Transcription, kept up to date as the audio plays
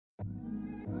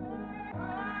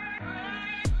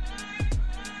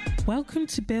Welcome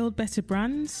to Build Better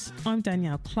Brands. I'm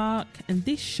Danielle Clark, and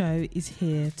this show is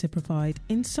here to provide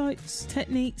insights,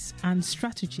 techniques, and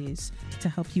strategies to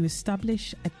help you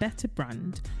establish a better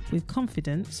brand with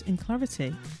confidence and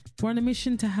clarity. We're on a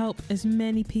mission to help as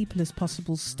many people as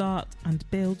possible start and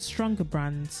build stronger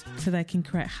brands so they can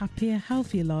create happier,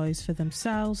 healthier lives for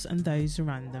themselves and those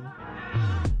around them.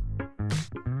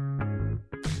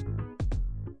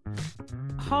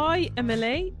 Hi,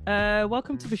 Emily.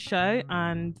 Welcome to the show,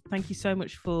 and thank you so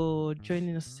much for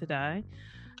joining us today.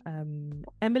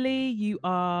 Emily, you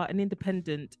are an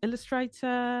independent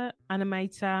illustrator,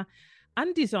 animator,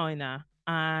 and designer,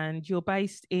 and you're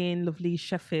based in lovely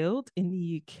Sheffield in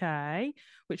the UK,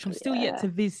 which I'm still yet to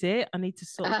visit. I need to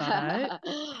sort that out.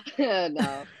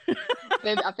 No,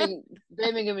 I think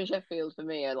Birmingham and Sheffield for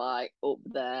me are like up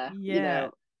there. Yeah. You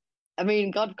know, I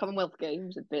mean, God, Commonwealth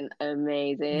Games have been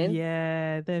amazing.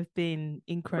 Yeah, they've been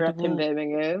incredible. Repping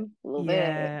Birmingham, love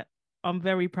it. I'm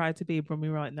very proud to be a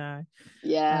Brummie right now.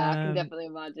 Yeah, I can definitely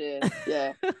imagine.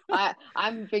 Yeah,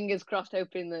 I'm fingers crossed,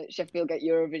 hoping that Sheffield get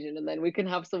Eurovision, and then we can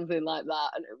have something like that,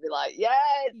 and it'll be like,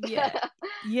 yes,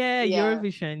 yeah,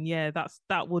 Eurovision. Yeah,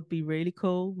 that would be really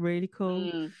cool, really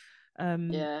cool.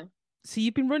 Yeah. So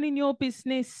you've been running your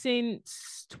business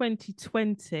since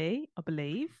 2020, I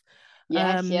believe.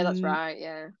 Yes, yeah, that's right.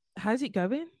 Yeah. How's it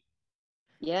going?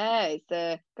 Yeah,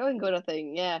 it's going good, I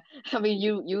think. Yeah. I mean,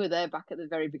 you were there back at the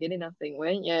very beginning, I think,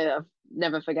 weren't you? I'll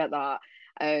never forget that.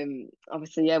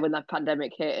 Obviously, yeah, when that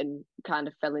pandemic hit and kind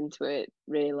of fell into it,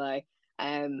 really.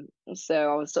 So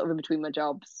I was sort of in between my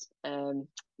jobs,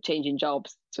 changing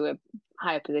jobs to a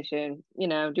higher position, you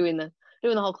know, doing the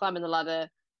whole climbing the ladder,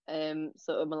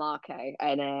 sort of malarkey.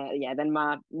 And yeah, then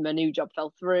my new job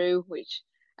fell through, which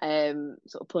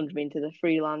sort of plunged me into the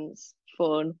freelance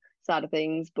fun side of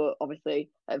things, but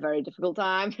obviously a very difficult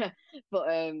time. But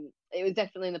it was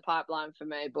definitely in the pipeline for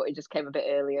me, but it just came a bit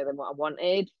earlier than what I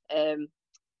wanted.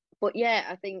 But yeah,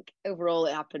 I think overall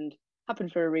it happened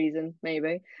for a reason,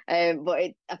 maybe. But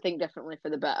I think definitely for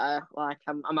the better. Like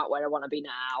I'm at where I want to be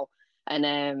now.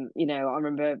 And you know, I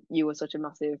remember you were such a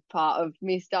massive part of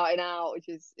me starting out, which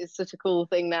is such a cool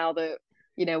thing now that,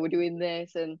 you know, we're doing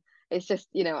this. And it's just,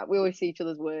 you know, we always see each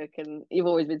other's work, and you've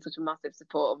always been such a massive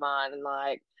support of mine. And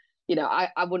like, you know,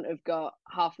 I wouldn't have got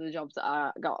half of the jobs that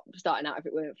I got starting out if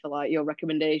it weren't for like your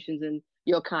recommendations and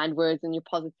your kind words and your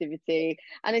positivity.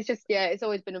 And it's just, yeah, it's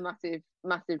always been a massive,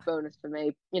 massive bonus for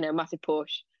me, you know, massive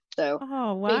push. So,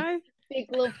 oh, wow.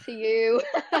 Big love to you.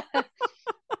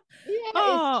 Yeah,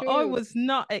 it's true. I was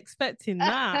not expecting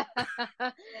that.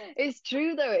 It's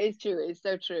true, though. It is true. It's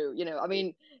so true. You know, I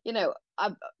mean, you know,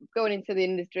 I'm going into the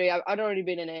industry. I'd already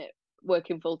been in it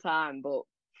working full time, but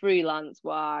freelance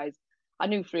wise, I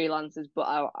knew freelancers,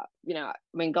 but you know, I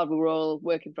mean, God, we were all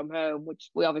working from home,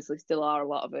 which we obviously still are, a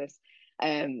lot of us.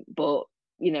 But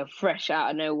you know, fresh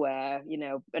out of nowhere, you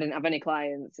know, I didn't have any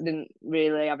clients. I didn't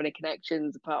really have any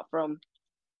connections apart from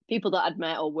people that I'd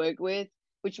met or worked with,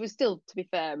 which was still, to be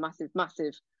fair, massive,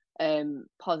 massive,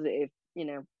 positive, you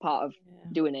know, part of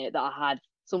doing it, that I had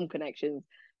some connections,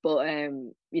 but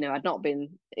you know, I'd not been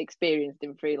experienced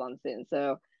in freelancing,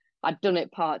 so I'd done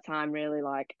it part time, really,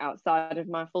 like outside of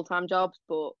my full time jobs.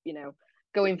 But you know,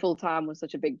 going full time was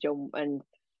such a big jump, and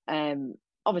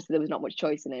obviously there was not much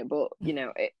choice in it. But you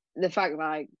know, the fact,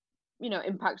 like, you know,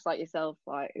 impacts like yourself,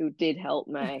 like, who did help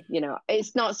me, you know,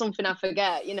 it's not something I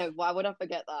forget. You know, why would I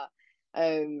forget that?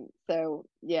 So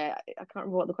yeah, I can't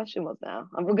remember what the question was now.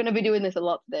 We're going to be doing this a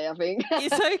lot today, I think.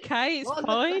 It's okay. It's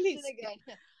fine.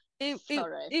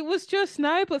 It was just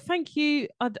no, but thank you.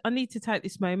 I need to take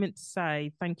this moment to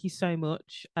say thank you so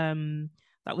much.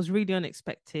 That was really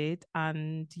unexpected,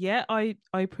 and yeah, I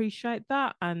appreciate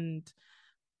that, and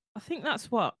I think that's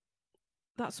what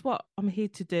I'm here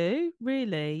to do.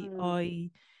 Really, I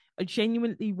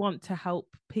genuinely want to help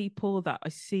people that I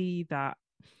see that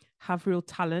have real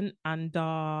talent and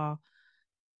are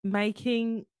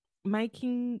making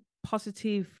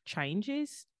positive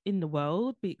changes in the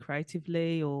world, be it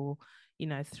creatively or, you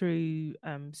know, through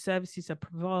services I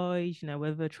provide, you know,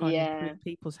 whether trying to improve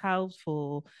people's health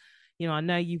or, you know, I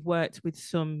know you've worked with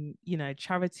some, you know,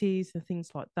 charities and things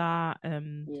like that.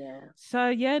 So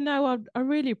yeah, no, I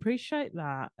really appreciate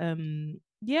that.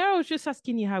 Yeah, I was just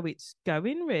asking you how it's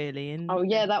going, really. And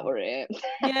that were it.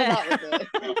 Yeah. That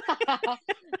was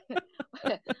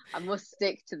it. I must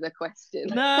stick to the question.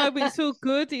 No, but it's all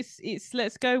good. It's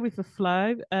let's go with the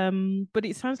flow. But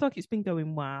it sounds like it's been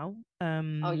going well.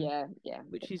 Yeah,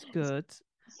 which is good.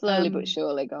 Slowly but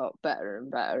surely got better and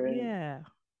better. Yeah.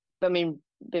 I mean,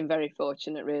 been very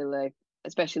fortunate, really,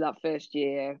 especially that first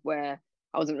year where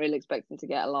I wasn't really expecting to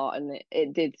get a lot, and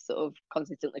it did sort of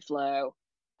consistently flow.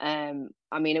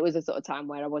 I mean, it was a sort of time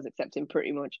where I was accepting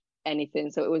pretty much anything.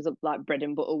 So it was like bread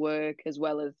and butter work as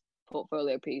well as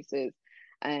portfolio pieces.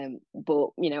 But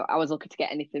I was looking to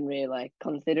get anything really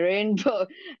considering. But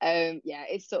yeah,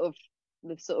 it's sort of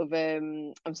I'm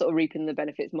sort of reaping the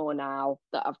benefits more now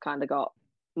that I've kind of got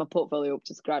my portfolio up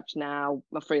to scratch now,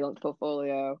 my freelance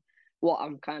portfolio, what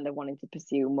I'm kind of wanting to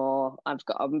pursue more. I've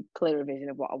got a clearer vision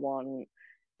of what I want.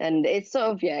 And it's sort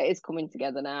of, yeah, it's coming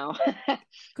together now.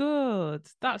 Good.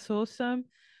 That's awesome.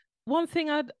 One thing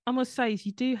I must say is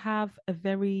you have a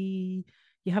very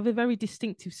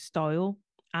distinctive style,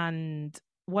 and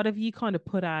whatever you kind of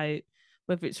put out,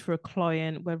 whether it's for a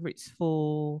client, whether it's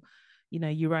for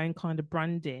your own kind of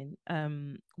branding,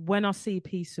 when I see a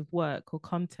piece of work or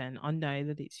content, I know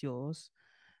that it's yours.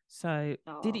 So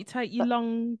did Oh, it take you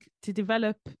long to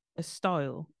develop a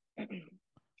style?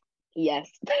 yes.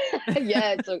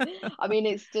 Yeah. So, I mean,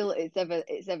 it's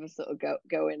ever sort of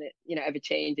going, ever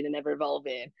changing and ever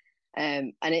evolving.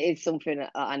 And it is something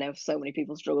that I know so many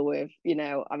people struggle with,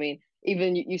 I mean,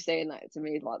 even you saying that to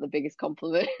me is like the biggest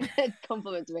compliment,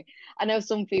 compliment to me. I know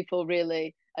some people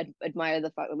really admire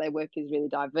the fact that their work is really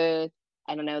diverse.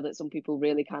 And I know that some people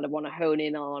really kind of want to hone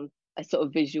in on a sort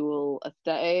of visual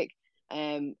aesthetic.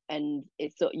 And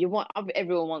it's so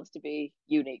everyone wants to be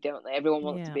unique, don't they? Everyone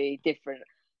wants to Yeah. be different.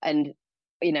 And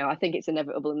I think it's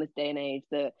inevitable in this day and age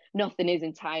that nothing is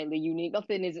entirely unique,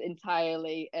 nothing is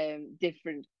entirely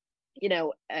different.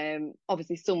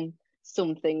 Obviously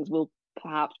some things will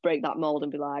perhaps break that mold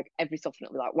and be like, every so often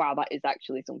it'll be like, wow, that is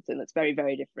actually something that's very,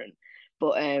 very different.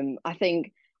 But I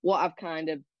think what I've kind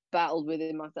of battled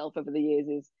within myself over the years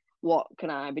is, what can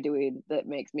I be doing that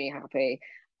makes me happy,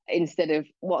 instead of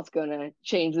what's going to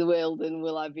change the world and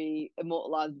will I be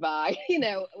immortalized by,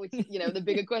 which, the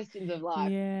bigger questions of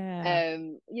life. Yeah.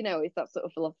 It's that sort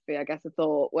of philosophy, I guess, I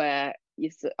thought, where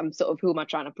I'm sort of, who am I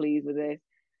trying to please with this?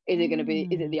 Is it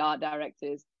Mm. the art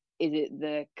directors? Is it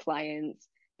the clients?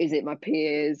 Is it my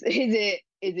peers? Is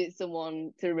it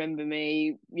someone to remember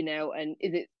me? And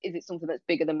is it something that's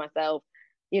bigger than myself?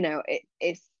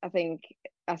 It's, I think,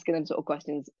 asking them sort of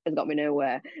questions has got me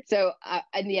nowhere. So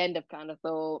in the end, I've kind of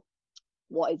thought,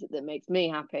 what is it that makes me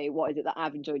happy? What is it that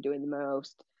I've enjoyed doing the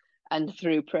most? And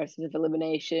through process of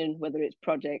elimination, whether it's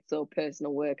projects or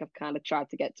personal work, I've kind of tried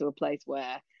to get to a place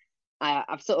where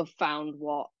I've sort of found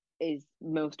what is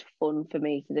most fun for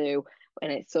me to do,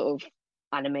 and it's sort of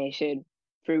animation,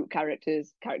 fruit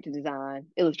characters, character design,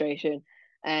 illustration.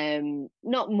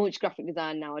 Not much graphic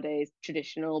design nowadays,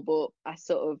 traditional, but I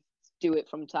sort of do it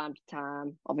from time to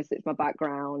time. Obviously, it's my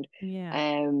background. Yeah.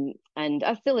 And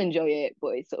I still enjoy it, but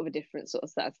it's sort of a different sort of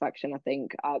satisfaction, I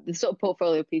think. The sort of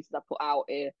portfolio pieces I put out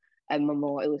here and my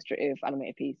more illustrative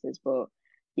animated pieces, but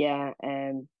yeah,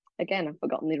 again, I've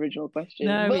forgotten the original question,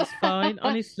 No, but it's fine.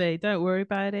 Honestly, don't worry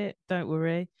about it. Don't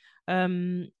worry.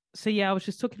 So yeah, I was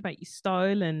just talking about your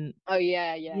style and oh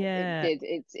yeah, it yeah, did.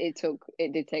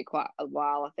 It did take quite a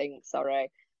while, I think. Sorry.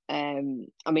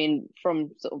 I mean,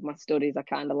 from sort of my studies,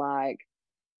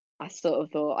 I sort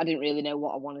of thought I didn't really know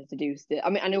what I wanted to do still. I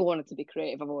mean, I knew I wanted to be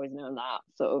creative. I've always known that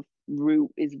sort of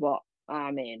route is what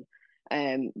I'm in.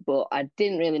 But I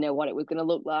didn't really know what it was going to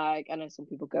look like. I know some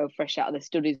people go fresh out of the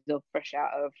studies or fresh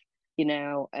out of, you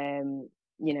know, um,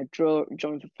 drawing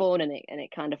for fun, and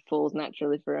it kind of falls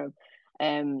naturally for them.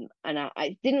 And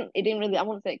it didn't really. I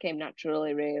won't say it came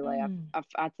naturally. Really, mm, I've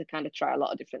had to kind of try a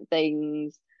lot of different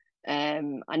things.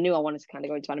 I knew I wanted to kind of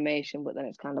go into animation, but then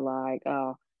it's kind of like,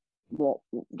 oh, what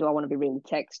do I want to be really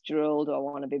textural? Do I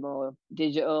want to be more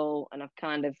digital? And I've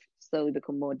kind of slowly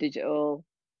become more digital.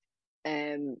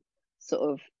 Um,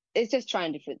 sort of, it's just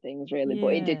trying different things really.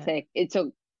 But yeah, it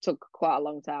took quite a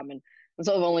long time, and I'm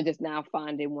sort of only just now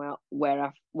finding where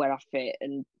I fit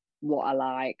and what I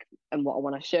like and what I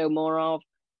want to show more of.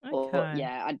 But okay,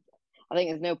 yeah, I think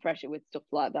there's no pressure with stuff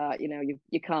like that.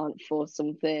 You can't force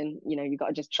something. You got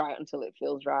to just try it until it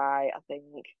feels right, I think.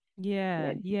 And yeah,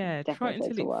 it yeah. Try it definitely until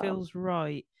takes a it while. feels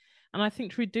right. And I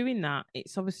think through doing that,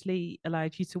 it's obviously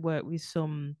allowed you to work with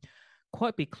some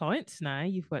quite big clients now.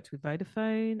 You've worked with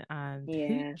Vodafone and Yeah,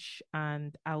 Hooch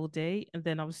and Aldi, and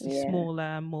then obviously yeah,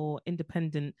 smaller, more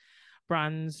independent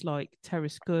brands like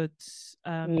Terrace Goods,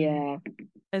 yeah.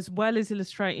 as well as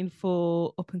illustrating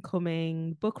for up and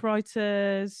coming book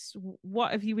writers.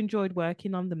 What have you enjoyed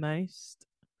working on the most?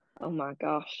 Oh my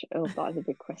gosh. Oh, that is a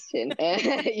big question.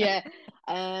 Yeah.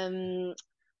 Um,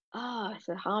 it's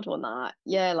a hard one that.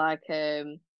 Yeah, like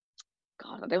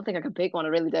God, I don't think I can pick one. I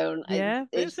really don't. Yeah,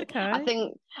 It's that's okay.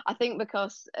 I think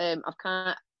because I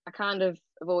kind of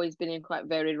have always been in quite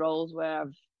varied roles where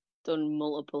I've done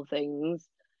multiple things.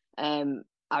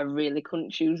 I really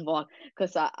couldn't choose one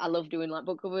because I love doing like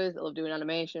book covers, I love doing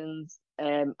animations,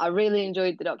 I really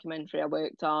enjoyed the documentary I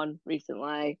worked on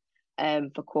recently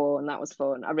for Core, and that was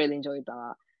fun. I really enjoyed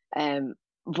that.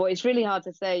 But it's really hard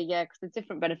to say, yeah, because there's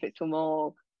different benefits from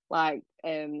all. Like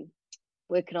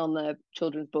working on the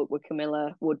children's book with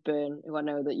Camilla Woodburn, who I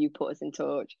know that you put us in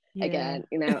touch. Yeah. Again,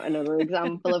 another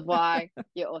example of why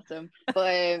you're awesome.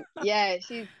 But yeah,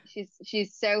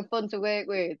 she's so fun to work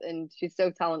with, and she's so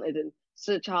talented and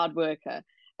such a hard worker.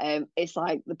 It's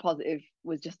like the positive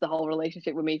was just the whole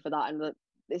relationship with me for that, and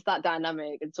it's that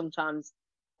dynamic. And sometimes,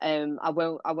 I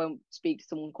won't speak to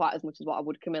someone quite as much as what I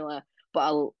would Camilla,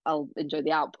 but I'll enjoy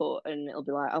the output, and it'll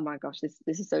be like, oh my gosh,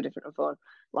 this is so different and fun.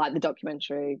 Like the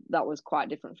documentary, that was quite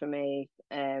different for me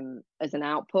as an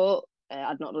output.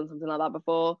 I'd not done something like that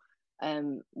before,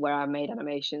 where I made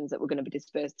animations that were going to be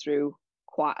dispersed through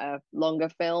quite a longer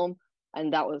film,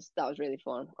 and that was really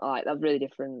fun. Like that was really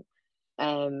different.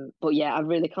 But yeah, I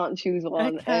really can't choose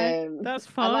one. Okay, that's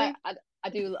fine.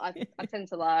 I tend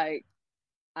to like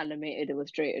animated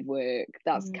illustrated work.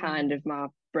 That's kind of my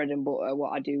bread and butter,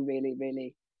 what I do really,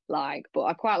 really like. But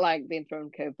I quite like being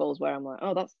thrown curveballs where I'm like,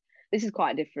 oh, this is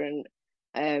quite different.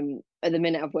 At the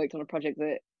minute I've worked on a project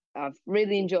that I've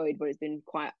really enjoyed, but it's been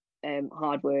quite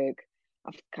hard work.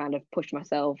 I've kind of pushed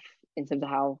myself in terms of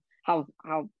how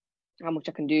much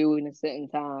I can do in a certain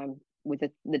time with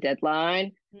the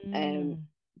deadline.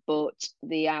 But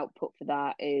the output for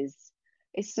that is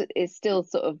it's still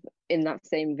sort of in that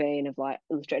same vein of like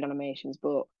illustrated animations,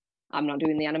 but I'm not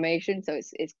doing the animation, so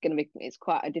it's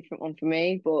quite a different one for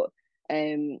me. But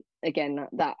again,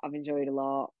 that I've enjoyed a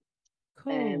lot.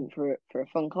 Cool. For a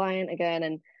fun client again,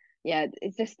 and yeah,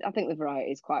 it's just I think the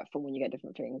variety is quite fun when you get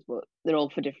different things, but they're all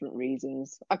for different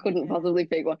reasons. I couldn't possibly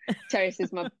pick one. Terrace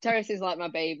is like my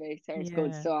baby. Terrace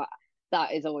Good, so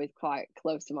that is always quite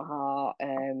close to my heart.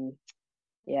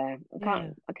 Yeah,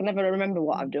 I can never remember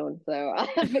what I've done, so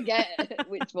I forget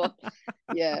which one.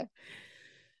 Yeah,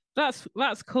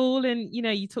 that's cool. And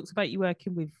you talked about you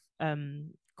working with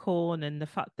Corn, and the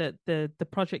fact that the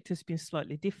project has been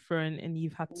slightly different, and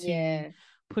you've had to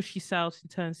push yourself in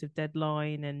terms of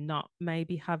deadline, and not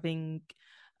maybe having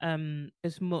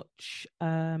as much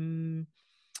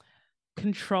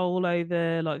control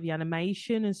over like the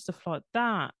animation and stuff like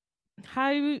that.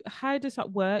 How does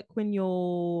that work when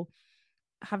you're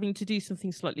having to do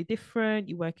something slightly different?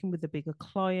 You're working with a bigger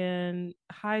client.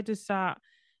 How does that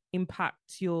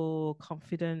impact your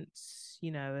confidence?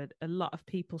 A lot of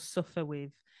people suffer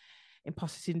with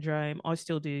imposter syndrome. I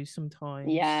still do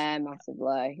sometimes. Yeah,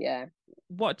 massively. Yeah.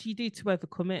 What do you do to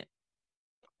overcome it?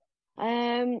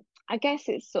 I guess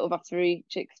it's sort of after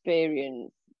each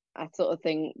experience, I sort of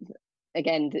think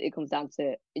again it comes down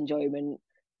to enjoyment.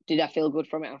 Did I feel good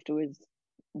from it afterwards?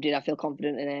 Did I feel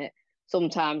confident in it?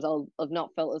 Sometimes I've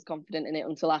not felt as confident in it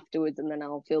until afterwards, and then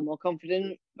I'll feel more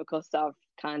confident because I've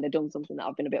kind of done something that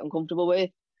I've been a bit uncomfortable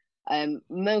with.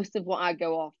 Most of what I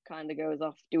go off kind of goes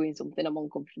off doing something I'm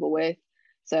uncomfortable with.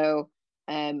 So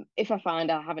if I find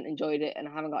I haven't enjoyed it and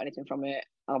I haven't got anything from it,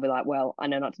 I'll be like, well, I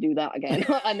know not to do that again.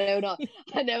 I know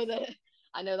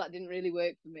that didn't really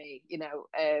work for me.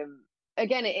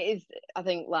 Again, it is. I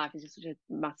think life is just such a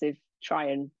massive try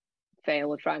and fail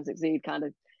or try and succeed kind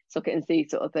of suck it and see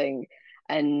sort of thing.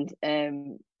 And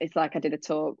it's like I did a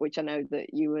talk, which I know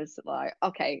that you was like,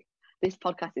 okay, this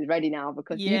podcast is ready now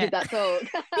because you did that talk.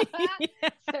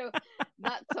 So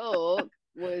that talk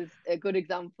was a good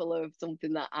example of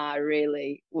something that I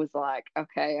really was like,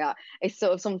 okay, it's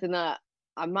sort of something that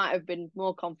I might have been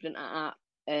more confident at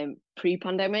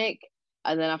pre-pandemic,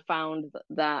 and then I found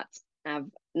that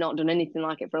I've not done anything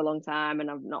like it for a long time,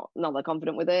 and I'm not that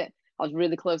confident with it. I was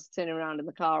really close to turning around in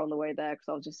the car on the way there because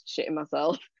I was just shitting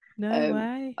myself. No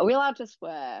way. Are we allowed to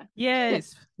swear? Yeah,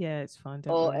 it's fine.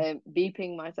 Or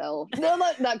beeping myself. No,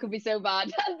 that could be so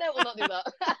bad. No, we'll not do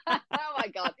that. Oh my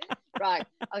god. Right.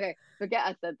 Okay. Forget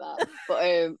I said that.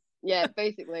 But yeah,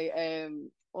 basically,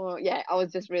 well, yeah, I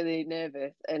was just really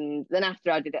nervous, and then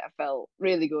after I did it, I felt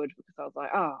really good because I was like,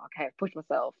 oh, okay, I pushed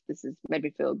myself. This has made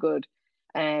me feel good,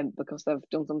 because I've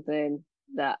done something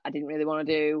that I didn't really want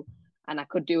to do, and I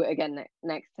could do it again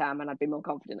next time, and I'd be more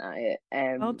confident at it.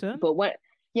 Well done. But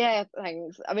yeah,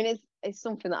 thanks. I mean, it's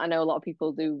something that I know a lot of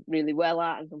people do really well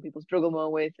at, and some people struggle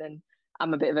more with, and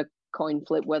I'm a bit of a coin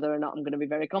flip whether or not I'm going to be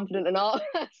very confident or not.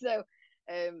 So,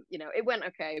 it went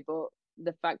okay, but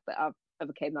the fact that I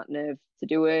overcame that nerve to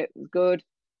do it was good,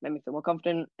 made me feel more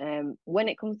confident. When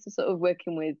it comes to sort of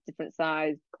working with different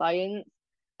size clients,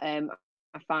 I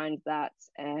find that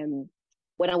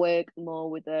when I work more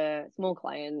with a small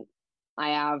client, I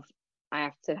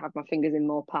have to have my fingers in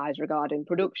more pies regarding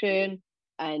production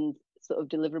and sort of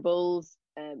deliverables.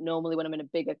 Normally, when I'm in a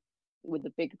bigger with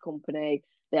a bigger company.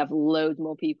 They have loads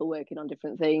more people working on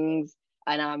different things,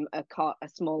 and I'm a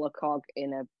smaller cog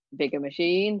in a bigger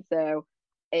machine. So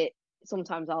it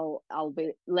sometimes I'll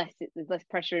be less. There's less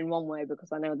pressure in one way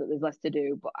because I know that there's less to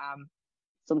do, but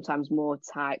sometimes more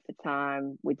tight for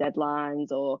time with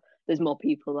deadlines, or there's more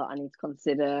people that I need to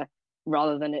consider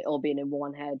rather than it all being in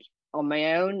one head on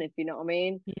my own, if you know what I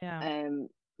mean. Yeah.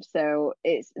 So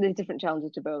there's different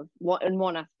challenges to both. In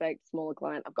one aspect, smaller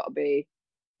client, I've got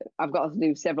to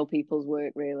do several people's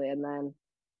work really, and then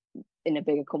in a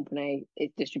bigger company,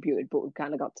 it's distributed, but we've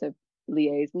kind of got to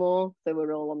liaise more, so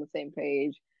we're all on the same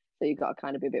page. So you've got to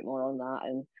kind of be a bit more on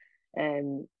that,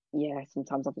 and yeah,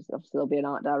 sometimes obviously there'll be an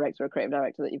art director or a creative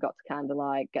director that you've got to kind of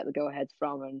like get the go aheads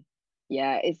from, and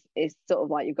yeah, it's sort of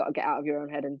like you've got to get out of your own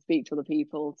head and speak to other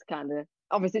people to kind of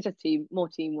obviously it's just more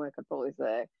teamwork, I'd probably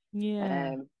say.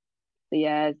 Yeah. So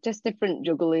yeah, just different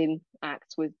juggling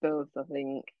acts with both, I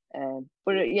think.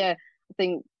 But yeah, I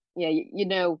think yeah, you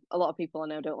know, a lot of people I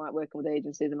know don't like working with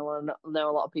agencies, and I know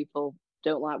a lot of people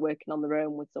don't like working on their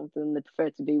own with something. They prefer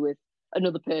to be with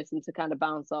another person to kind of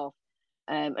bounce off.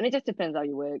 And it just depends how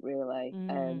you work, really.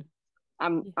 Mm.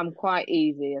 I'm quite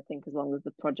easy, I think, as long as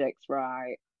the project's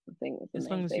right. I think that's the As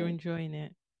long main as you're thing. enjoying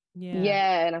it. Yeah.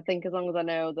 Yeah, and I think as long as I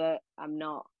know that I'm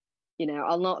not,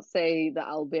 I'll not say that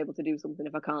I'll be able to do something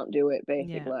if I can't do it, Yeah.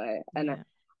 basically. And Yeah.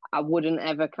 I wouldn't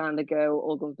ever kind of go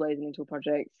all guns blazing into a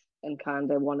project and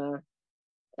kind of want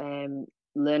to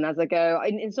learn as I go.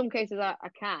 In some cases, I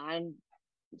can,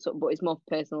 but it's more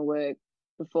personal work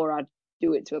before I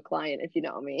do it to a client, if you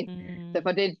know what I mean. So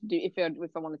Mm.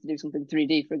 if I wanted to do something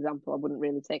 3D, for example, I wouldn't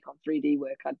really take on 3D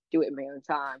work. I'd do it in my own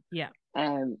time, Yeah.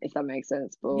 if that makes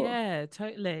sense. But Yeah,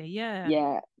 totally. Yeah.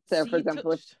 yeah, so So for you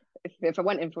example, touched. if I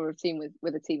went in for a team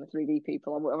with a team of 3D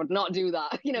people, I would not do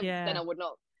that. Then Yeah. I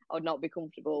would not be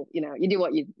comfortable. You do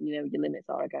what your limits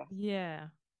are, I guess. Yeah.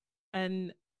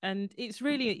 And it's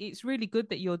really good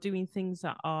that you're doing things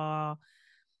that are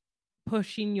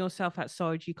pushing yourself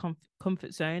outside your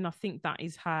comfort zone. I think that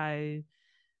is how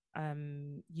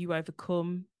you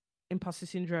overcome imposter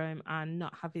syndrome and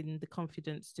not having the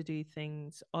confidence to do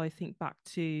things. I think back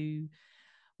to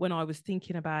when I was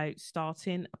thinking about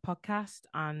starting a podcast,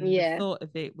 and the Yeah, thought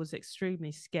of it was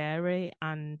extremely scary,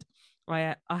 and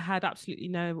I had absolutely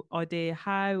no idea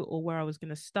how or where I was going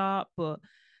to start. But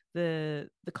the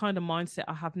kind of mindset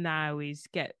I have now is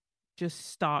get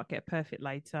perfect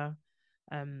later.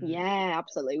 um yeah,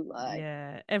 absolutely.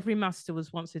 yeah, every master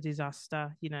was once a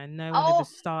disaster. No one ever Oh,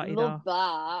 started love off.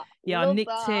 that. Yeah, I Love nicked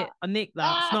that. it. I nicked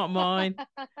that. It's Ah, not mine.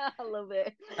 I love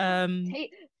it. um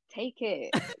Take take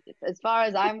it. As far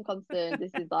as I'm concerned,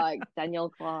 this is like Daniel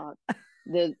Clark,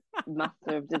 the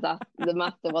master of disaster. The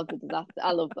master was a disaster.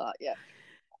 I love that. Yeah,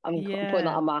 I'm yeah. putting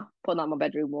that on my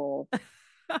bedroom wall.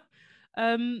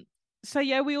 um so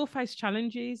yeah, we all face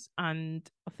challenges, and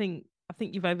I think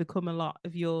you've overcome a lot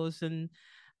of yours, and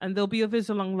there'll be others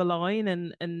along the line,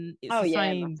 and it's Oh the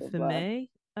yeah, same for massively.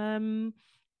 me.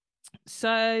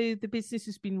 So the business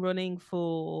has been running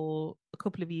for a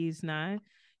couple of years now.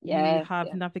 You Yeah, have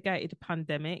yeah. navigated a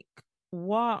pandemic.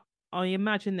 What I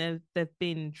imagine there've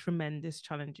been tremendous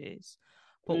challenges,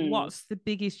 but Mm. what's the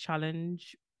biggest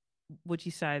challenge would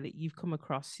you say that you've come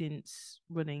across since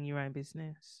running your own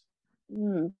business?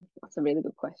 That's a really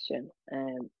good question.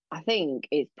 I think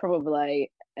it's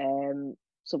probably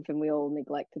something we all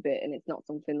neglect a bit, and it's not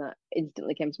something that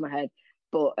instantly came to my head.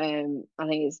 But I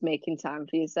think it's making time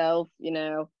for yourself.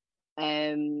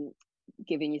 Um,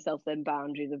 giving yourself them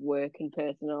boundaries of work and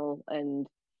personal, and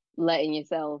letting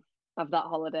yourself have that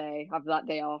holiday, have that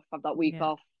day off, have that week Yeah.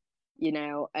 off.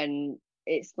 And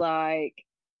it's like,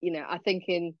 I think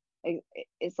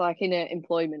it's like in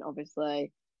employment,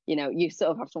 obviously, you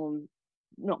sort of have someone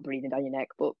not breathing down your neck,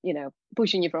 but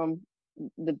pushing you from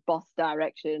the boss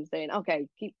direction, saying, "Okay,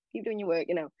 keep doing your work,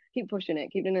 keep pushing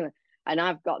it, keep doing it." And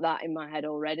I've got that in my head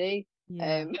already,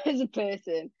 Yeah. as a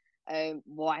person.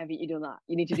 Why haven't you done that?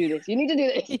 You need to do this. You need to do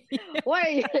this.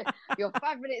 Why you're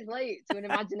 5 minutes late to an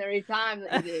imaginary time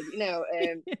that you did?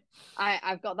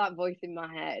 I've got that voice in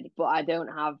my head, but I don't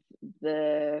have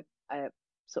the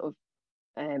sort of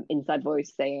inside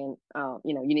voice saying, "Oh,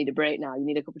 you need a break now. You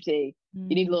need a cup of tea.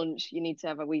 You need Mm, lunch. You need to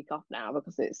have a week off now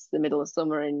because it's the middle of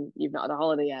summer and you've not had a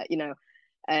holiday yet."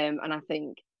 And I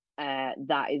think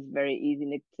that is very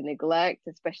easy to neglect,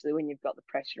 especially when you've got the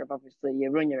pressure of obviously you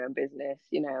run your own business.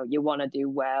 You want to do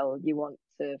well, you want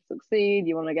to succeed,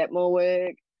 you want to get more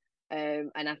work.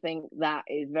 And I think that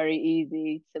is very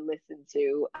easy to listen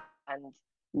to and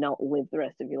not live the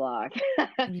rest of your life.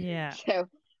 yeah. So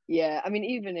yeah, I mean,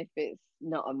 even if it's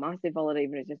not a massive holiday,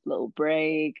 even if it's just a little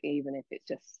break, even if it's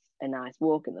just a nice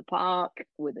walk in the park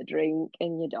with a drink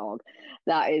and your dog.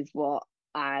 That is what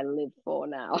I live for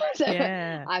now. So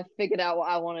Yeah. I figured out what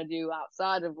I want to do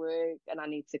outside of work, and I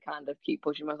need to kind of keep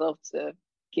pushing myself to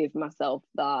give myself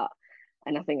that.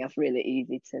 And I think that's really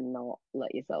easy to not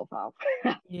let yourself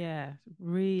have. Yeah,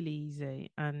 really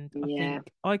easy. And I Yeah,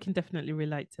 think I can definitely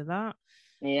relate to that.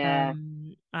 yeah.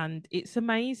 And it's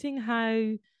amazing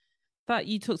how that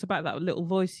you talked about that little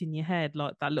voice in your head,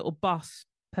 like that little boss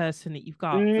person that you've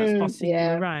got that's bossing you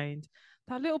Yeah. around.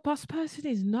 That little boss person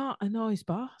is not a nice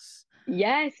boss.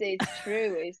 Yes, it's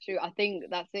true. It's true. I think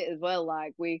that's it as well.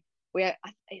 Like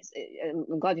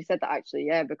I'm glad you said that actually.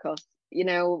 Yeah, because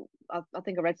I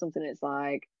think I read something. It's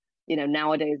like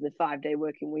nowadays the 5-day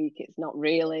working week, it's not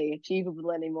really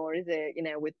achievable anymore, is it?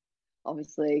 With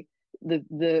obviously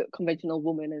the conventional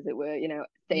woman, as it were,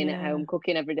 staying at Yeah, home,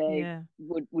 cooking every day yeah,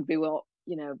 would be what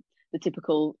the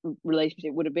typical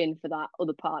relationship would have been for that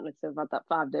other partner to have had that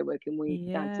 5-day working week,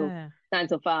 yeah. 9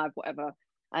 till 5, whatever.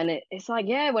 And it's like,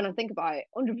 yeah, when I think about it,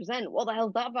 100%, what the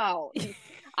hell's that about?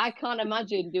 I can't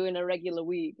imagine doing a regular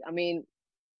week. I mean,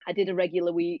 I did a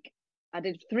regular week. I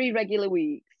did 3 regular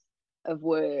weeks of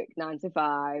work, 9 to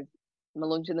 5, my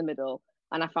lunch in the middle,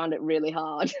 and I found it really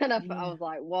hard. And I Yeah. was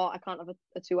like, what? I can't have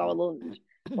a 2 hour lunch.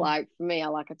 Like for me, I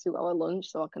like a 2 hour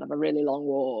lunch so I can have a really long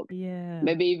walk, Yeah.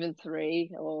 maybe even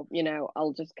three, or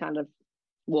I'll just kind of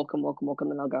walk and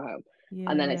then I'll go home.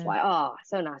 And then it's Yeah. like, oh,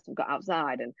 so nice to have got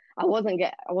outside. And I wasn't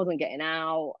getting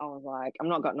out. I was like, I'm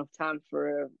not got enough time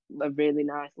for a really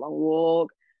nice long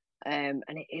walk. And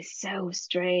it is so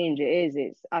strange. It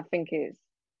is. I think it's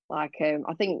like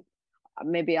I think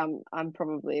maybe I'm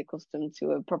probably accustomed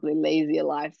to a probably lazier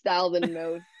lifestyle than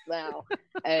most now.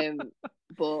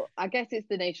 But I guess it's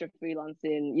the nature of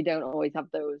freelancing. You don't always have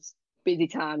those busy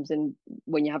times, and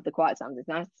when you have the quiet times, it's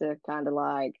nice to kind of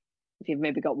like if you've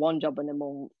maybe got one job in a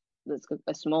month that's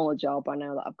a smaller job. I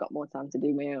know that I've got more time to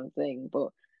do my own thing, but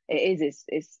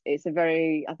it's a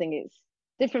very I think it's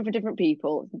different for different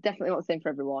people. It's definitely not the same for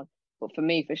everyone, but for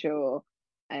me for sure.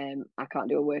 I can't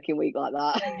do a working week like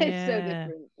that. It's so Yeah.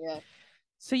 different. Yeah.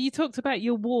 So you talked about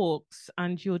your walks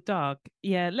and your dog.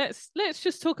 Yeah, let's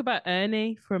just talk about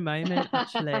Ernie for a moment,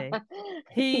 actually. Yeah.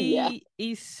 He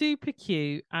is super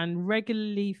cute and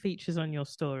regularly features on your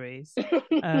stories.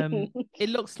 It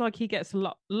looks like he gets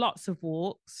lots of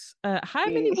walks. How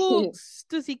many walks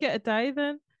does he get a day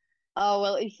then? Oh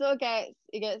well, he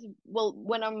gets well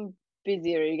when I'm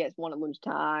busier. He gets one at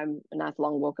lunchtime, a nice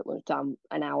long walk at lunchtime,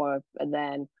 an hour, and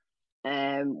then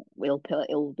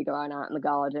he'll be going out in the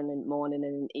garden in the morning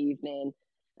and in the evening.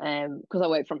 Because I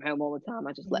work from home all the time,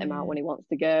 I just let him out Yeah. when he wants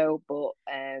to go. But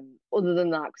other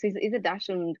than that, because he's a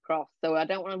Dachshund cross, so I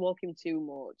don't want to walk him too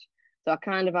much. So I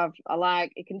kind of I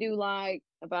like it can do like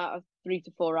about a 3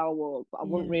 to 4 hour walk, but I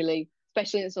wouldn't Yeah. really,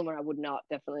 especially in the summer, I would not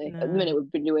definitely. At the No. minute,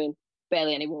 we've been doing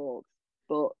barely any walks,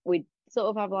 but we sort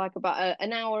of have like about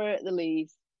an hour at the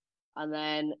least, and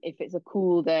then if it's a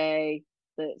cool day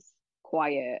that's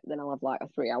quiet, then I'll have like a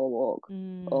 3 hour walk,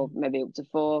 or Mm. maybe up to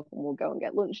four, and we'll go and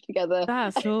get lunch together,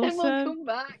 That's and then we'll awesome. come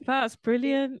back. That's He's,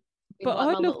 brilliant. he's But like I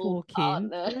my love little walking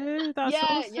partner. too. That's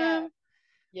Yeah, yeah, awesome.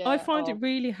 I yeah. find it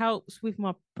really helps with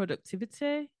my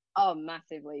productivity.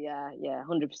 Massively. Yeah, yeah,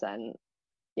 100%.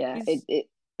 Yeah, Is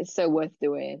it's so worth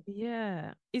doing.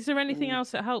 Yeah. Is there anything Mm.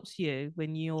 else that helps you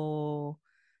when you're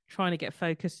trying to get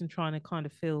focused and trying to kind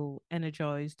of feel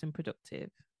energized and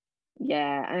productive?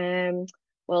 Yeah.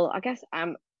 Well, I guess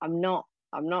I'm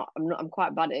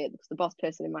quite bad at it because the boss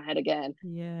person in my head again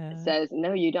Yeah. says,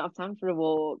 no, you don't have time for a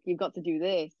walk. You've got to do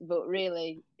this. But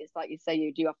really, it's like you say,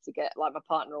 you do have to get, like my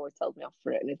partner always tells me off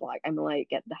for it. And he's like, Emily,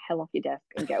 get the hell off your desk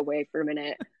and get away for a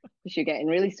minute because you're getting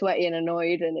really sweaty and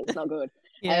annoyed and it's not good.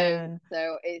 Yeah.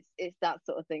 So it's that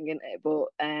sort of thing, isn't it? But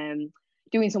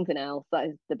doing something else, that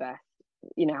is the best.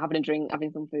 Having a drink,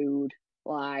 having some food.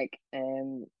 Like,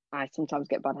 I sometimes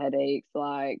get bad headaches.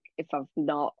 Like, if I've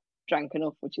not drank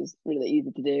enough, which is really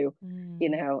easy to do,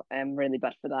 Mm. I'm really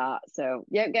bad for that. So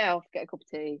yeah, get off, get a cup of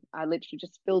tea. I literally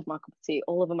just spilled my cup of tea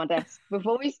all over my desk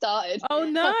before we started. Oh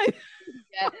no.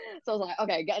 Yeah. So I was like,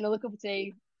 okay, get another cup of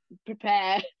tea,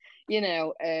 prepare, you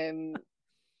know, and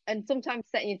sometimes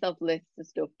setting yourself lists of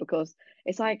stuff because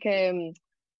it's like I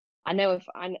know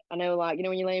like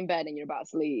when you lay in bed and you're about to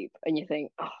sleep and you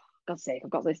think, oh, God's sake, I've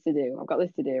got this to do. I've got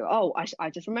this to do. Oh, I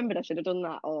just remembered I should have done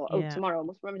that. Or oh, Yeah. tomorrow I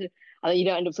must remember to. And then you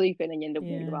don't end up sleeping and you end up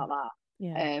thinking Yeah. about that.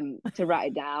 Yeah. To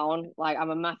write it down. Like I'm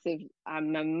a massive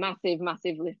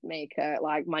list maker.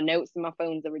 Like my notes and my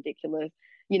phones are ridiculous.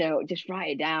 Just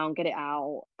write it down, get it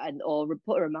out, and or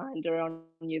put a reminder on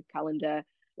your calendar.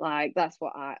 Like that's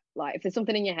what I like. If there's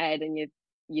something in your head and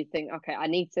you think, okay, I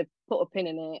need to put a pin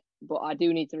in it, but I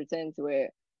do need to return to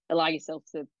it. allow yourself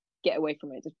to get away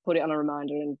from it. Just put it on a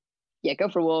reminder and go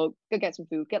for a walk, go get some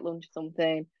food, get lunch or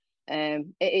something. It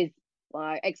is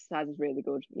like exercise is really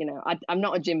good. I'm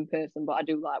not a gym person, but I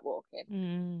do like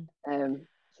walking.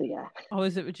 So yeah. I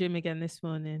was at the gym again this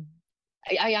morning.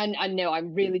 I know,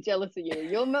 I'm really jealous of you.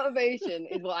 Your motivation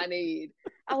is what I need.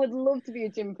 I would love to be a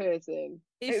gym person.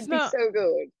 It would be so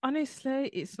good. Honestly,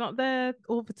 it's not there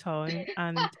all the time.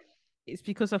 And it's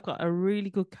because I've got a really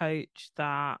good coach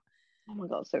that, oh my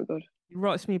God, so good. He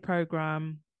writes me a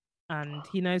program and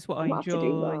he knows what I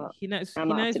enjoy. He knows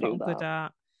what I'm good at.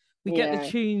 We get the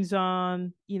tunes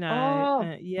on,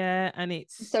 yeah, and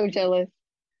it's I'm so jealous.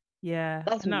 Yeah.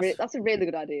 That's a really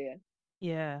good idea.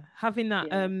 Yeah. Having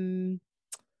that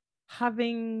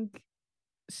having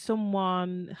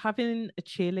a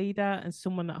cheerleader and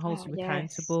someone that holds you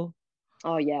accountable.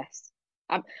 Oh yes.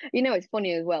 It's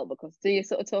funny as well, because do you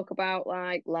sort of talk about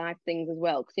like life things as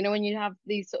well? Because when you have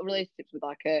these sort of relationships with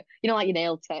like like your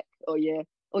nail tech or your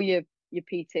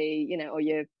PT, or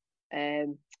your I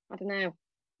don't know,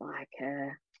 like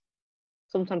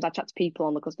sometimes I chat to people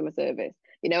on the customer service,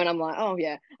 and I'm like, oh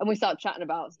yeah, and we start chatting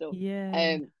about stuff.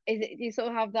 Yeah. Do you sort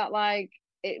of have that, like,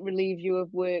 it relieves you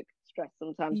of work stress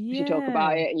sometimes because you talk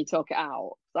about it and you talk it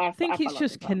out? So I think it's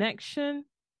just connection.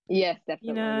 Yes,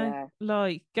 definitely.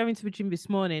 Like going to the gym this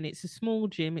morning, it's a small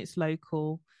gym, it's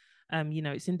local,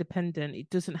 it's independent. It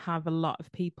doesn't have a lot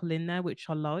of people in there, which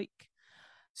I like.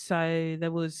 So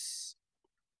there was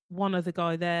one other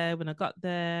guy there when I got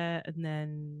there, and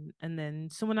then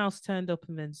someone else turned up,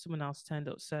 and then someone else turned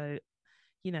up. So,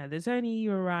 there's only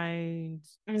around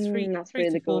three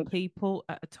to four people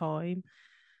at a time.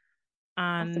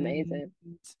 And that's amazing.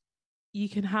 You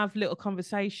can have little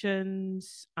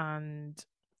conversations, and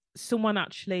someone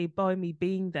actually, by me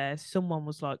being there, someone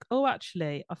was like, oh,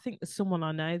 actually, I think there's someone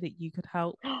I know that you could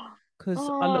help, because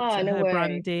I looked at her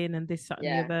branding and this, that, and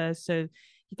the other. So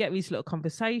you get these little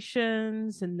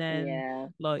conversations, and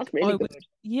then that's really good.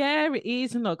 It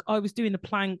is. And like I was doing a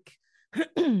plank.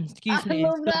 Excuse me. I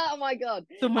love that. Oh my God.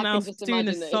 Someone else was doing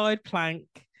a side plank.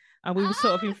 And we were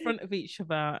sort of in front of each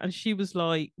other, and she was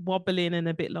like wobbling and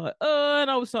a bit like, oh, and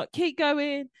I was like, keep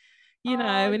going,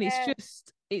 and it's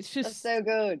just that's so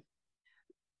good.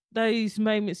 Those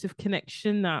moments of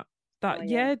connection that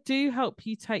do help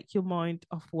you take your mind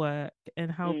off work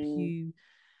and help you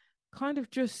kind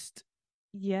of just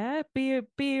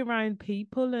be around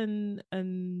people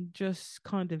and just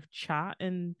kind of chat,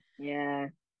 and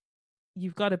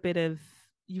you've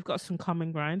got some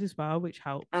common ground as well, which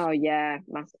helps. Oh yeah,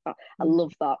 I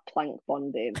love that plank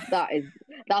bonding.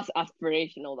 That's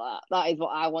aspirational. That is what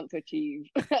I want to achieve.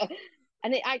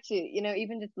 And it actually,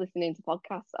 even just listening to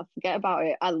podcasts, I forget about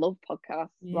it. I love podcasts.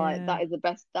 Like that is the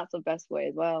best. That's the best way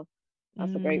as well.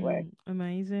 That's a great way.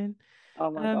 Amazing.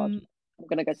 Oh my God, I'm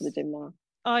gonna go to the gym now.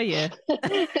 Oh yeah,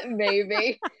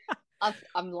 maybe.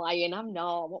 I'm lying. I'm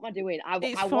not. What am I doing? I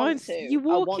fine. Want to. Your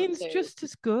walking's just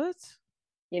as good.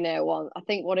 I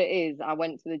think what it is, I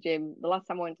went to the gym. The last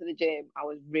time I went to the gym, I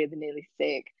was really nearly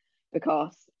sick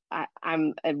because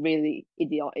I'm a really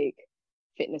idiotic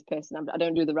fitness person. I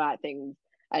don't do the right things.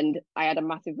 And I had a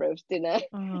massive roast dinner.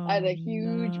 I had a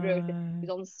huge roast dinner. It was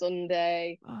on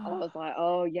Sunday. And I was like,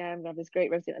 oh yeah, I'm gonna have this great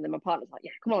roast dinner. And then my partner's like,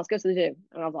 yeah, come on, let's go to the gym.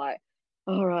 And I was like,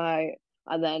 all right.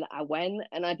 And then I went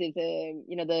and I did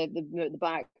the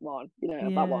bike one,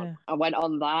 that one. I went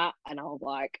on that and I was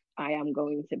like, I'm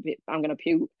gonna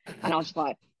puke. And I was just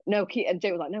like, no, and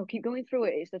Jay was like, no, keep going through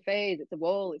it. It's the phase, it's the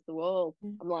wall, it's the wall.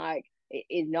 I'm like, it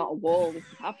is not a wall, this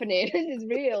is happening, this is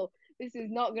real, this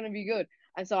is not gonna be good.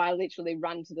 And so I literally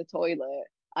ran to the toilet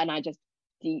and I just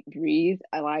deep breathe.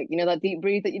 I like, that deep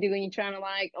breathe that you do when you're trying to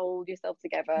like hold yourself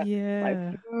together.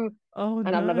 Yeah. Like,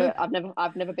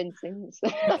 I've never been since.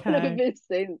 Okay. I've never been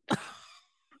since.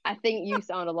 I think you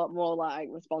sound a lot more like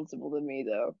responsible than me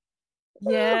though.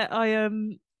 Yeah,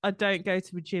 I don't go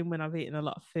to the gym when I've eaten a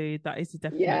lot of food. That is a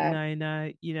definite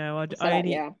no.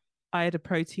 I had a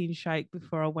protein shake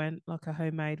before I went, like a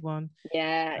homemade one.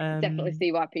 Yeah, definitely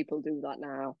see why people do that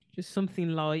now. Just something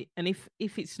light. And if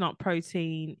it's not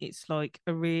protein, it's like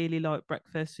a really light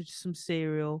breakfast, so just some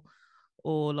cereal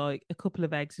or like a couple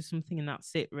of eggs or something, and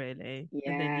that's it really.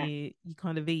 Yeah. And then you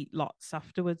kind of eat lots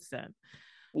afterwards then.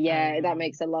 Yeah, that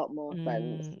makes a lot more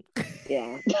sense.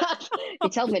 Yeah. You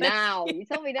tell me now. You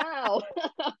tell me now.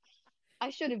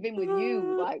 I should have been with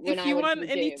you like when I went to the gym. If you want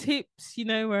any tips, you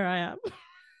know where I am.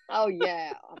 Oh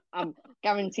yeah, I'm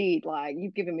guaranteed. Like,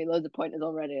 you've given me loads of pointers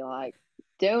already. Like,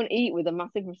 don't eat with a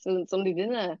massive Sunday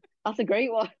dinner. That's a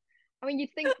great one. I mean,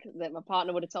 you'd think that my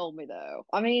partner would have told me though.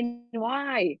 I mean,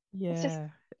 why? Yeah, it's just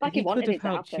like he wanted it to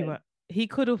happen. He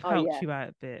could have helped you out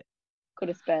a bit. Of could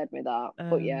have spared me that.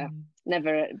 But yeah,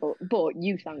 never. But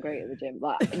you sound great at the gym.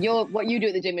 Like what you do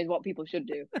at the gym is what people should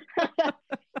do.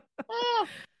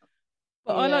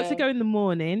 But I like to go in the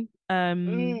morning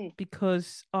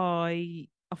because I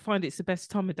find it's the best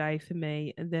time of day for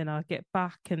me, and then I get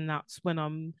back and that's when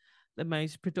I'm the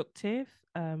most productive.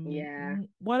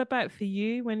 What about for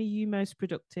you? When are you most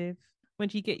productive? When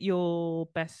do you get your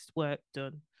best work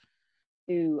done?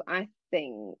 Ooh, I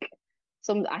think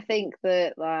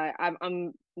that like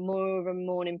I'm more of a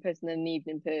morning person than an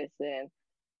evening person.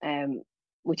 Um,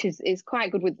 which is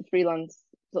quite good with the freelance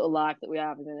sort of life that we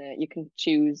have, isn't it? You can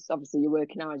choose obviously your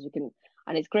working hours,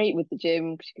 and it's great with the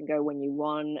gym because you can go when you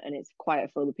want and it's quieter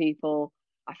for other people.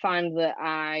 I find that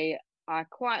I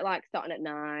quite like starting at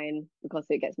 9 because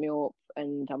it gets me up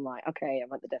and I'm like, okay,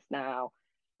 I'm at the desk now.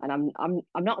 And I'm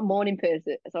not a morning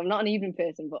person, so I'm not an evening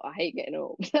person, but I hate getting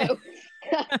up. So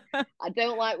I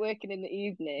don't like working in the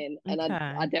evening, and I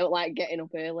Okay. don't like getting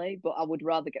up early, but I would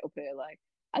rather get up early,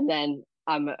 and then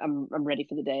I'm ready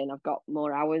for the day, and I've got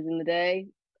more hours in the day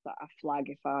that I flag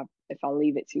if I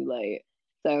leave it too late.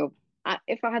 So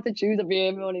if I had to choose, I'd be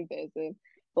a morning person.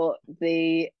 But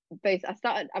the base,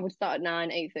 I would start at 9,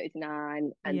 8:30 to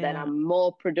 9, and then Yeah. I'm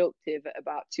more productive at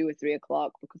about 2 or 3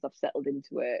 o'clock because I've settled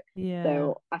into it. Yeah.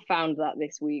 So I found that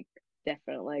this week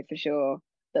definitely for sure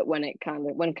that when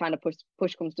kind of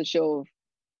push comes to shove,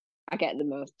 I get the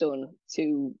most done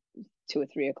 2 or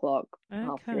 3 o'clock,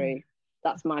 half Okay. three.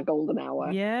 That's my golden hour.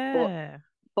 But Yeah.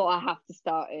 but I have to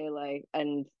start early,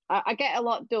 and I get a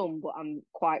lot done, but I'm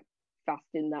quite fast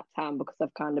in that time because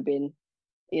I've kind of been,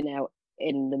 you know,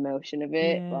 in the motion of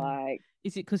it. Yeah. Like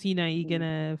Is it because you know you're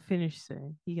gonna finish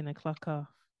soon? You're gonna clock off?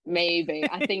 maybe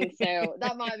I think so.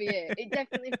 That might be it. It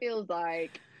definitely feels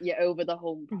like you're over the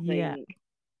hump, I Yeah. think,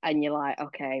 and you're like,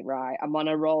 okay, right, I'm on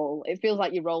a roll. It feels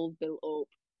like your roll's built up,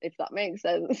 if that makes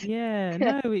sense. Yeah.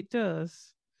 No, it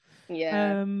does.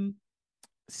 Yeah. Um,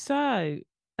 so,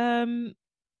 um,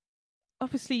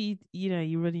 obviously,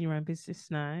 you're running your own business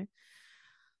now.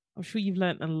 I'm sure you've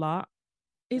learned a lot.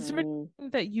 Is there Mm. anything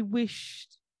that you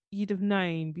wished you'd have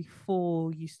known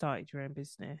before you started your own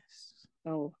business?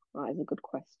 Oh, that is a good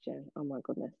question. Oh my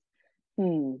goodness.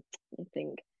 I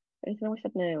think anything I wish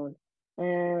I'd known.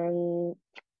 Um,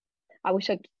 I wish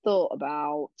I'd thought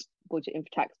about budgeting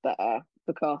for tax better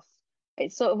because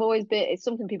it's sort of always been it's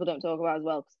something people don't talk about as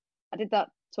well. 'Cause I did that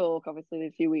talk obviously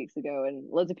a few weeks ago, and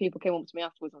loads of people came up to me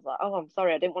afterwards. I was like, "Oh, I'm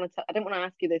sorry, I didn't want to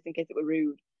ask you this in case it were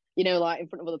rude, like in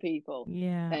front of other people."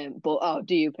 Yeah. But oh,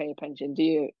 do you pay a pension?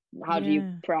 How do you Yeah.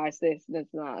 price this and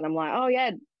that? And I'm like, oh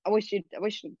yeah, I wish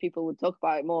people would talk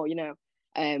about it more.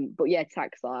 But yeah,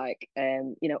 tax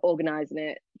organizing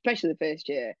it, especially the first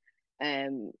year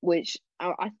which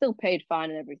I still paid fine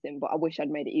and everything, but I wish I'd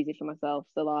made it easy for myself.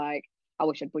 So like, I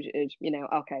wish I'd budgeted,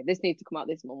 okay, this needs to come out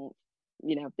this month,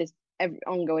 this every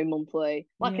ongoing monthly,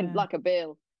 Yeah. like a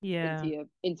bill Yeah.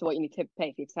 into what you need to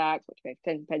pay for your tax, what you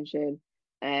pay for pension,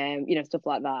 stuff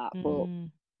like that. But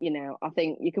Mm, I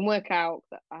think you can work out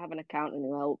that I have an accountant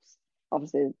who helps.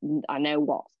 Obviously, I know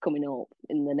what's coming up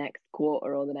in the next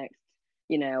quarter or the next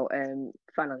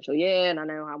financial year, and I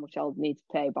know how much I'll need to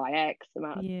pay by X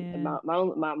yeah. amount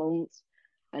of months.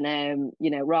 And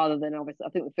rather than obviously, I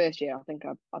think the first year, I think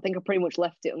I pretty much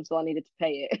left it until I needed to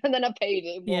pay it, and then I paid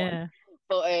it in one. Yeah.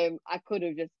 But I could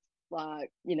have just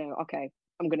like, okay,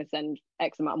 I'm gonna send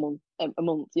X amount a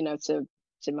month,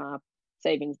 to my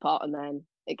savings pot, and then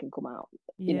it can come out.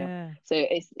 Yeah. So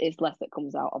it's less that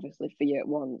comes out obviously for you at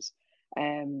once.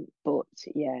 But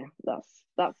yeah, that's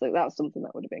something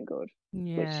that would have been good,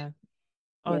 which Yeah.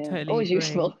 I yeah, totally always agree.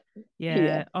 useful. Yeah.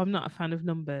 Yeah. I'm not a fan of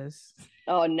numbers.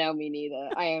 Oh no, me neither.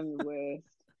 I am the worst.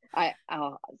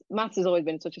 Maths has always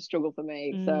been such a struggle for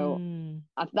me. So Mm,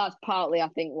 that's partly, I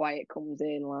think, why it comes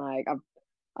in. Like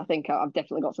I think I've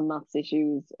definitely got some maths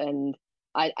issues, and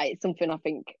it's something I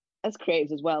think as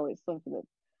creatives as well. It's something that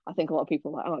I think a lot of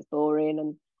people are like, oh, it's boring,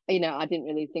 and I didn't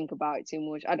really think about it too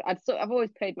much. I've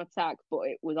always paid my tax, but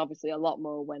it was obviously a lot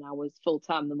more when I was full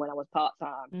time than when I was part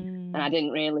time, and I mm,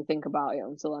 didn't really think about it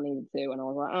until I needed to, and I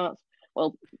was like, oh,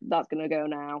 well, that's gonna go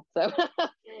now. So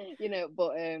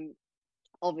but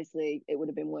obviously it would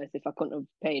have been worse if I couldn't have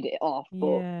paid it off,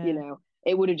 but yeah.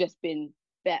 it would have just been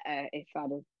better if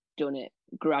I'd have done it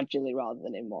gradually rather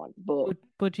than in one. But um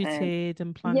Budgeted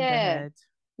and planned yeah, ahead.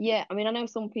 yeah, I mean, I know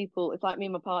some people, it's like me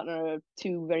and my partner are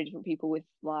two very different people with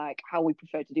like how we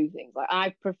prefer to do things. Like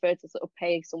I prefer to sort of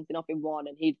pay something off in one,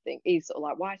 and he's sort of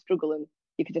like, why struggle, and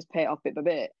you could just pay it off bit by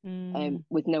bit, Mm,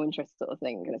 with no interest sort of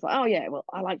thing. And it's like, oh yeah, well,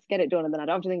 I like to get it done, and then I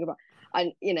don't have to think about.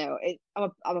 And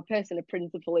I'm a person of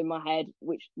principle in my head,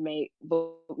 but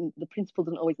the principle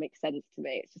doesn't always make sense to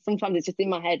me. It's just sometimes it's just in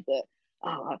my head that,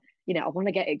 oh, I want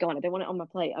to get it gone. I don't want it on my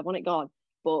plate. I want it gone.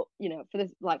 But for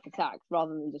this, like for tax,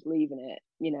 rather than just leaving it,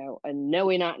 and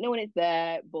knowing it's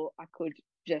there, but I could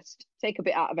just take a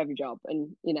bit out of every job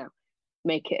and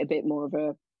make it a bit more of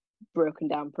a broken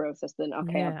down process than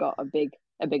okay, I've got a big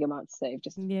amount to save.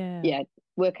 Just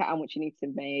work out how much you need to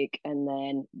make, and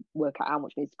then work out how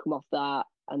much needs to come off that,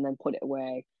 and then put it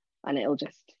away, and it'll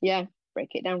just break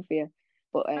it down for you.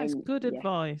 But that's good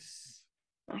advice.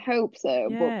 I hope so.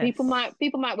 Yes. But people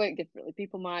might work differently.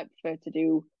 People might prefer to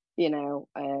do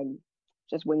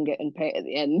just wing it and pay it at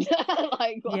the end.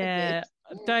 I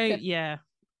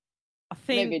think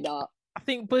maybe not. I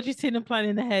think budgeting and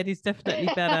planning ahead is definitely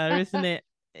better, isn't it?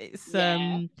 It's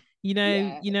you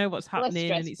know what's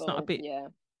happening, and it's not a bit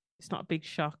it's not a big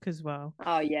shock as well.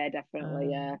 Oh yeah,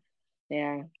 definitely.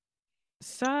 Yeah.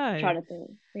 So trying to think.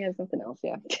 There's something else.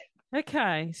 Yeah.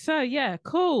 Okay. So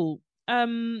cool.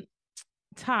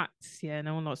 Tax. Yeah,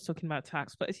 no one likes talking about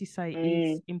tax, but as you say,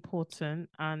 it's important,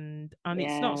 and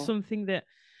it's not something that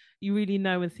you really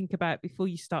know and think about before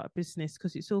you start a business,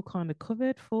 because it's all kind of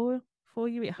covered for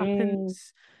you. It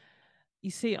happens. You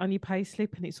see it on your pay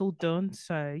slip and it's all done.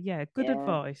 So good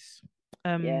advice.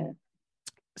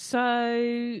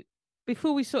 So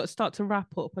before we sort of start to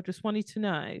wrap up, I just wanted to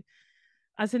know,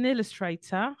 as an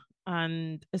illustrator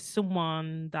and as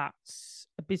someone that's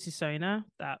a business owner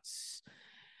that's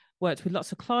worked with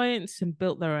lots of clients and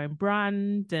built their own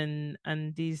brand and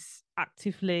is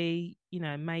actively,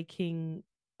 making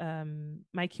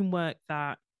work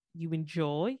that you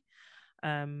enjoy,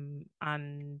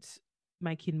 and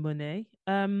making money.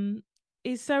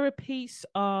 Is there a piece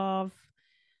of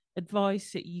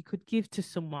advice that you could give to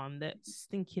someone that's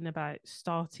thinking about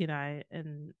starting out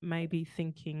and maybe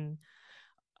thinking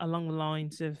along the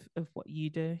lines of what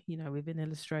you do, within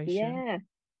illustration? Yeah,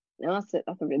 no, that's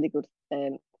a really good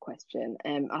question.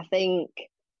 I think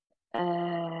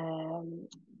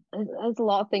there's a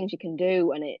lot of things you can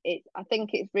do, and I think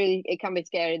it can be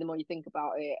scary the more you think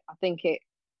about it. I think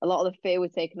a lot of the fear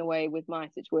was taken away with my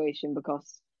situation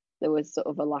because there was sort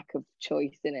of a lack of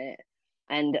choice in it.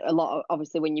 And a lot of,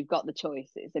 obviously, when you've got the choice,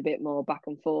 it's a bit more back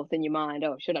and forth in your mind.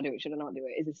 Oh, should I do it? Should I not do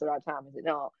it? Is this the right time? Is it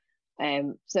not?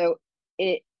 So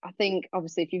I think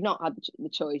obviously if you've not had the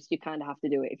choice, you kind of have to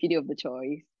do it. If you do have the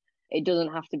choice, it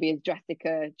doesn't have to be as drastic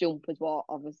a jump as what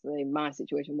obviously my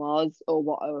situation was, or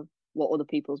what other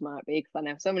people's might be. Because I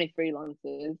know so many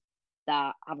freelancers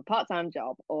that have a part-time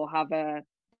job or have a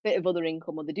bit of other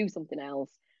income, or they do something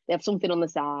else. They have something on the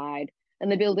side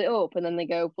and they build it up, and then they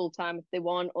go full time if they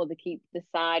want, or they keep the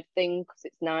side thing because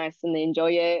it's nice and they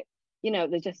enjoy it.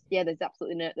 There's just there's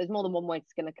absolutely there's more than one way to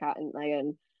skin a cat, isn't there?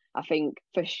 And I think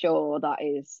for sure that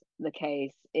is the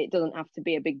case. It doesn't have to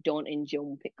be a big daunting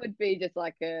jump. It could be just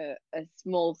like a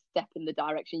small step in the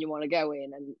direction you want to go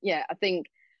in. And I think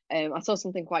I saw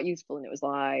something quite useful, and it was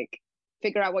like,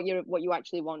 figure out what you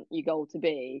actually want your goal to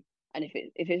be, and if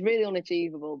it's really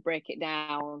unachievable, break it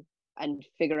down and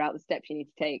figure out the steps you need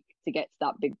to take to get to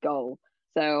that big goal.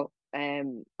 So I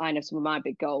know some of my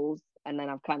big goals, and then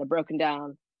I've kind of broken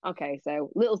down. Okay,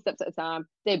 so little steps at a time,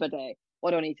 day by day.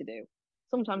 What do I need to do?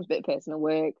 Sometimes a bit of personal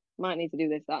work, might need to do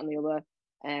this, that, and the other.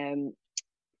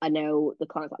 I know the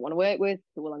clients I want to work with,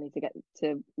 who will I need to get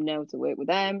to know to work with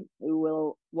them,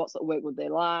 what sort of work would they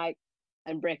like,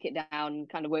 and break it down and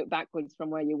kind of work backwards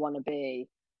from where you want to be.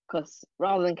 Because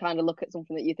rather than kind of look at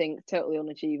something that you think is totally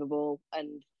unachievable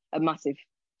and a massive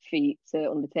feat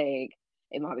to undertake,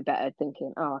 it might be better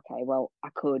thinking, oh, okay, well, I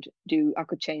could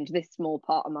change this small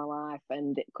part of my life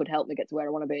and it could help me get to where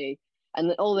I want to be.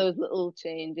 And all those little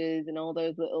changes and all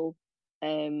those little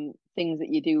things that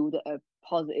you do that are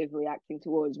positively acting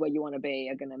towards where you want to be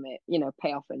are going to make,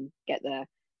 pay off and get there.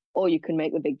 Or you can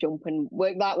make the big jump and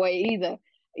work that way either.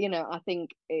 I think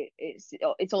it's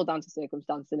all down to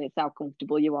circumstance, and it's how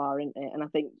comfortable you are in it. And I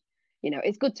think,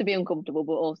 it's good to be uncomfortable,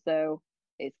 but also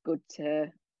it's good to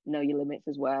know your limits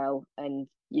as well. And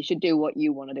you should do what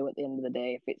you want to do at the end of the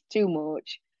day. If it's too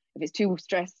much, if it's too much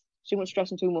stress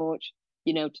and too much,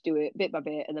 to do it bit by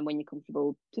bit. And then when you're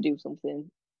comfortable to do something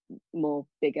more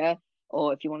bigger,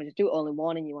 or if you want to just do it all in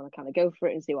one and you want to kind of go for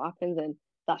it and see what happens, and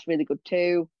that's really good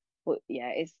too. But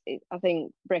I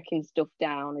think breaking stuff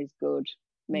down is good,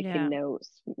 making notes,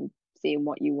 seeing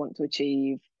what you want to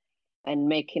achieve and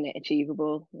making it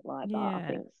achievable like that. I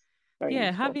think it's very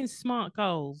useful. Having SMART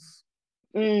goals.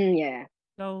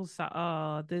 Goals that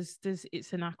are there's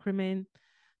it's an acronym.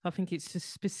 I think it's a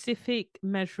specific,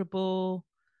 measurable,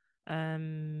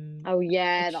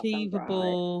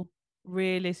 achievable,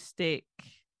 realistic,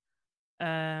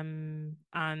 and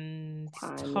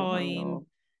time.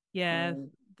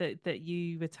 that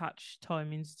you attach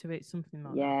timings to it, something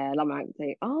like that. Yeah, that might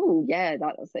be. Oh, yeah,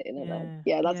 that's it in it then.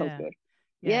 Yeah, that sounds good.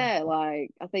 Yeah,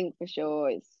 like I think for sure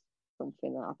it's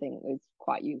something that I think is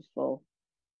quite useful.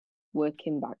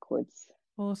 Working backwards.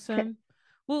 Awesome.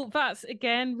 Well, that's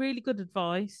again really good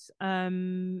advice.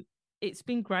 It's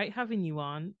been great having you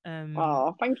on.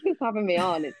 Oh, thank you for having me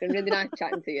on. It's been really nice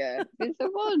chatting to you. It's been so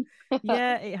fun.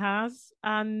 Yeah, it has.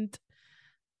 And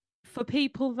for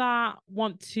people that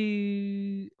want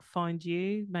to find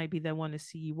you, maybe they want to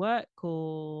see you work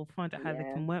or find out how they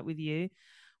can work with you,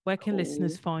 where can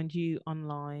listeners find you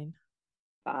online?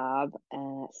 Fab.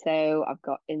 So I've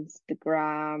got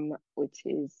Instagram, which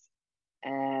is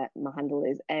my handle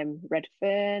is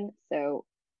Redfearn. So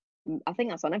I think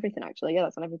that's on everything actually. Yeah,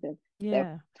 that's on everything.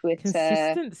 Yeah. So Twitter,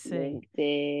 Consistency.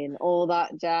 LinkedIn, all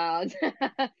that jazz.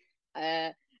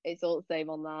 It's all the same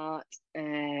on that.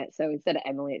 So instead of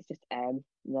Emily, it's just M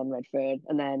and then Redfearn.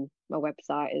 And then my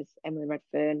website is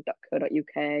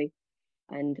emilyredfearn.co.uk.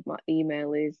 And my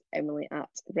email is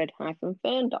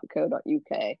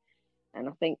emily@red-fern.co.uk. And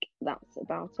I think that's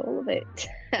about all of it.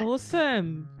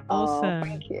 Awesome. Oh,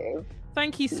 thank you.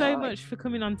 Thank you so much for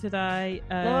coming on today.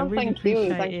 No, really thank you.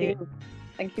 Thank you.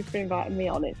 Thank you for inviting me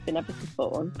on. It's been ever so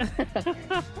fun.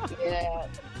 Yeah,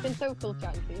 it's been so cool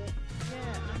chatting to you.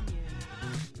 Yeah, and you.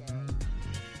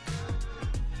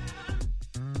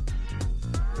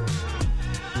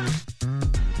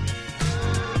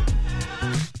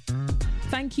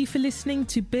 Thank you for listening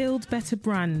to Build Better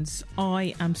Brands.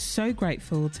 I am so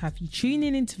grateful to have you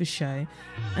tuning into the show,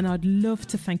 and I'd love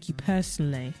to thank you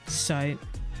personally. So,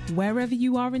 wherever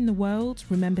you are in the world,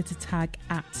 remember to tag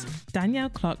 @Danielle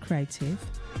Clark Creative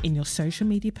in your social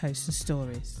media posts and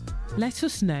stories. Let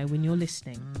us know when you're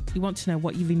listening. We want to know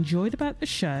what you've enjoyed about the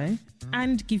show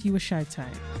and give you a shout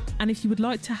out. And if you would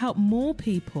like to help more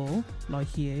people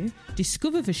like you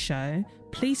discover the show,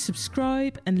 please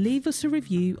subscribe and leave us a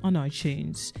review on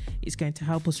iTunes. It's going to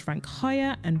help us rank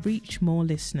higher and reach more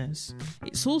listeners.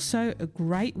 It's also a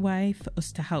great way for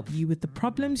us to help you with the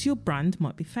problems your brand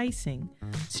might be facing.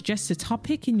 Suggest a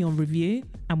topic in your review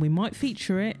and we might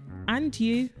feature it and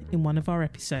you in one of our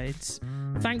episodes.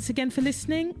 Thanks again for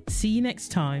listening. See you next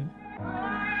time.